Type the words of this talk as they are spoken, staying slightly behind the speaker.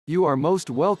You are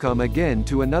most welcome again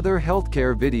to another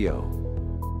healthcare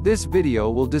video. This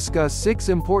video will discuss 6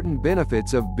 important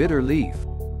benefits of bitter leaf.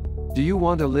 Do you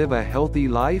want to live a healthy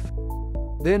life?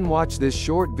 Then watch this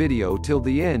short video till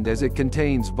the end as it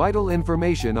contains vital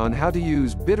information on how to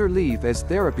use bitter leaf as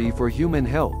therapy for human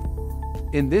health.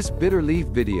 In this bitter leaf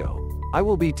video, I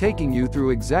will be taking you through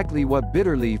exactly what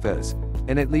bitter leaf is,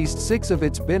 and at least 6 of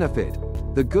its benefit,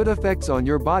 the good effects on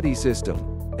your body system,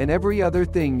 and every other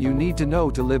thing you need to know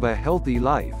to live a healthy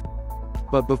life.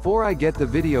 But before I get the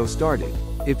video started,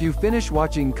 if you finish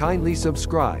watching, kindly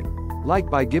subscribe, like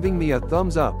by giving me a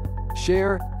thumbs up,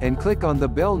 share, and click on the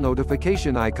bell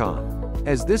notification icon,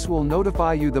 as this will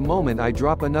notify you the moment I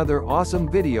drop another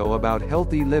awesome video about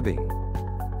healthy living.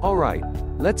 Alright,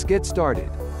 let's get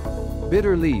started.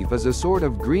 Bitter leaf is a sort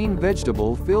of green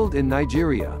vegetable found in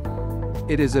Nigeria.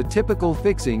 It is a typical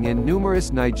fixing in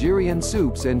numerous Nigerian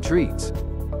soups and treats.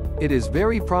 It is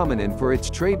very prominent for its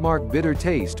trademark bitter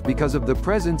taste because of the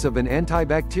presence of an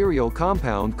antibacterial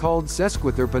compound called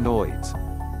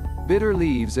sesquiterpenoids. Bitter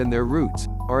leaves and their roots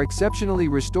are exceptionally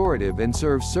restorative and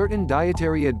serve certain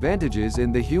dietary advantages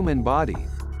in the human body.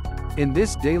 In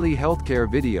this daily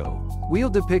healthcare video,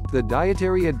 we'll depict the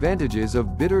dietary advantages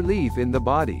of bitter leaf in the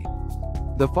body.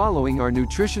 The following are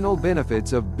nutritional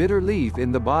benefits of bitter leaf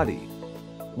in the body.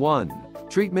 1.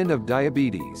 Treatment of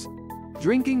diabetes.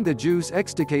 Drinking the juice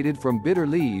extricated from bitter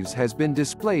leaves has been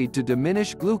displayed to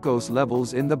diminish glucose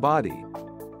levels in the body.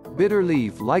 Bitter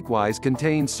leaf likewise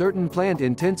contains certain plant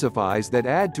intensifiers that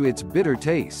add to its bitter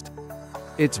taste.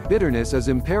 Its bitterness is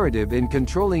imperative in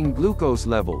controlling glucose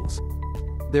levels.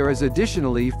 There is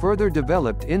additionally further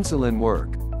developed insulin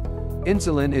work.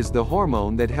 Insulin is the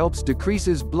hormone that helps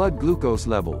decreases blood glucose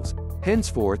levels.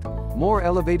 Henceforth, more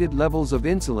elevated levels of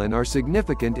insulin are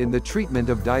significant in the treatment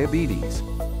of diabetes.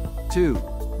 2.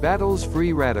 Battles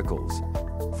free radicals.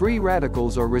 Free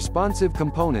radicals are responsive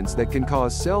components that can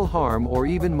cause cell harm or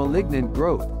even malignant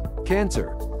growth,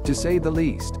 cancer, to say the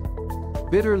least.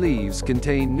 Bitter leaves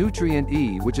contain nutrient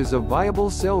E, which is a viable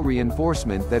cell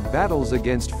reinforcement that battles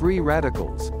against free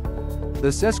radicals. The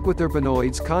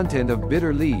sesquiterpenoids content of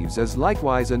bitter leaves is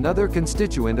likewise another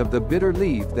constituent of the bitter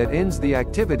leaf that ends the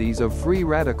activities of free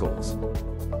radicals.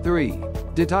 3.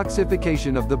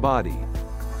 Detoxification of the body.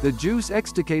 The juice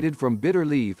extricated from bitter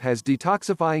leaf has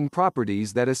detoxifying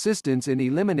properties that assist in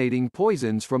eliminating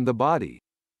poisons from the body.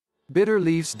 Bitter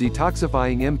leaf's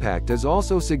detoxifying impact is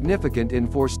also significant in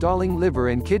forestalling liver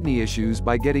and kidney issues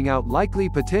by getting out likely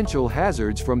potential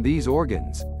hazards from these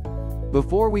organs.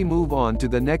 Before we move on to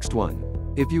the next one,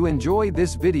 if you enjoy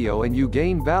this video and you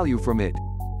gain value from it,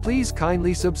 please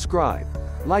kindly subscribe,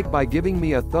 like by giving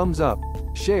me a thumbs up,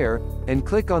 share, and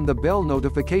click on the bell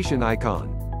notification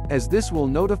icon, as this will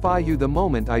notify you the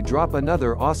moment I drop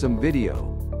another awesome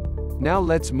video. Now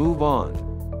let's move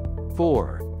on.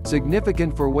 4.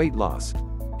 Significant for weight loss.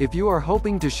 If you are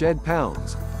hoping to shed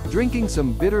pounds, drinking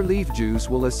some bitter leaf juice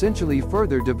will essentially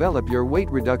further develop your weight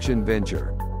reduction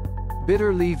venture.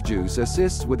 Bitter leaf juice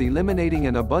assists with eliminating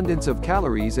an abundance of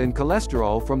calories and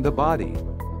cholesterol from the body.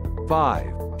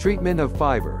 5. Treatment of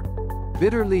fiber.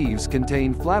 Bitter leaves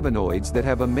contain flavonoids that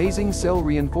have amazing cell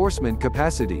reinforcement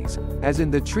capacities, as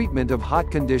in the treatment of hot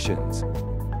conditions.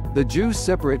 The juice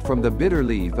separate from the bitter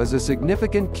leaf is a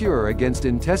significant cure against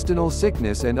intestinal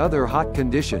sickness and other hot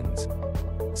conditions.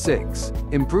 6.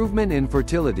 Improvement in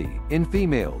fertility, in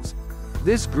females.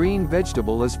 This green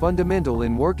vegetable is fundamental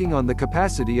in working on the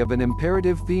capacity of an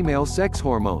imperative female sex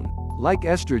hormone, like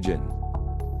estrogen.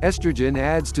 Estrogen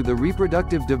adds to the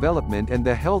reproductive development and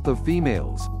the health of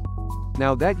females.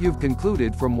 Now that you've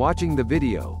concluded from watching the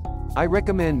video, I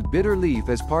recommend bitter leaf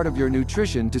as part of your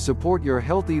nutrition to support your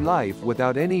healthy life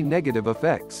without any negative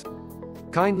effects.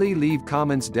 Kindly leave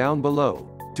comments down below,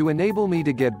 to enable me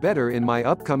to get better in my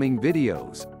upcoming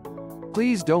videos.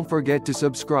 Please don't forget to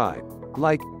subscribe,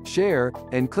 like, share,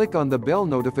 and click on the bell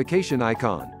notification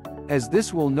icon, as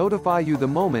this will notify you the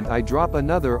moment I drop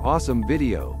another awesome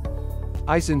video.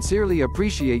 I sincerely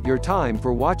appreciate your time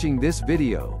for watching this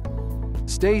video.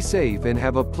 Stay safe and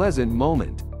have a pleasant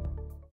moment.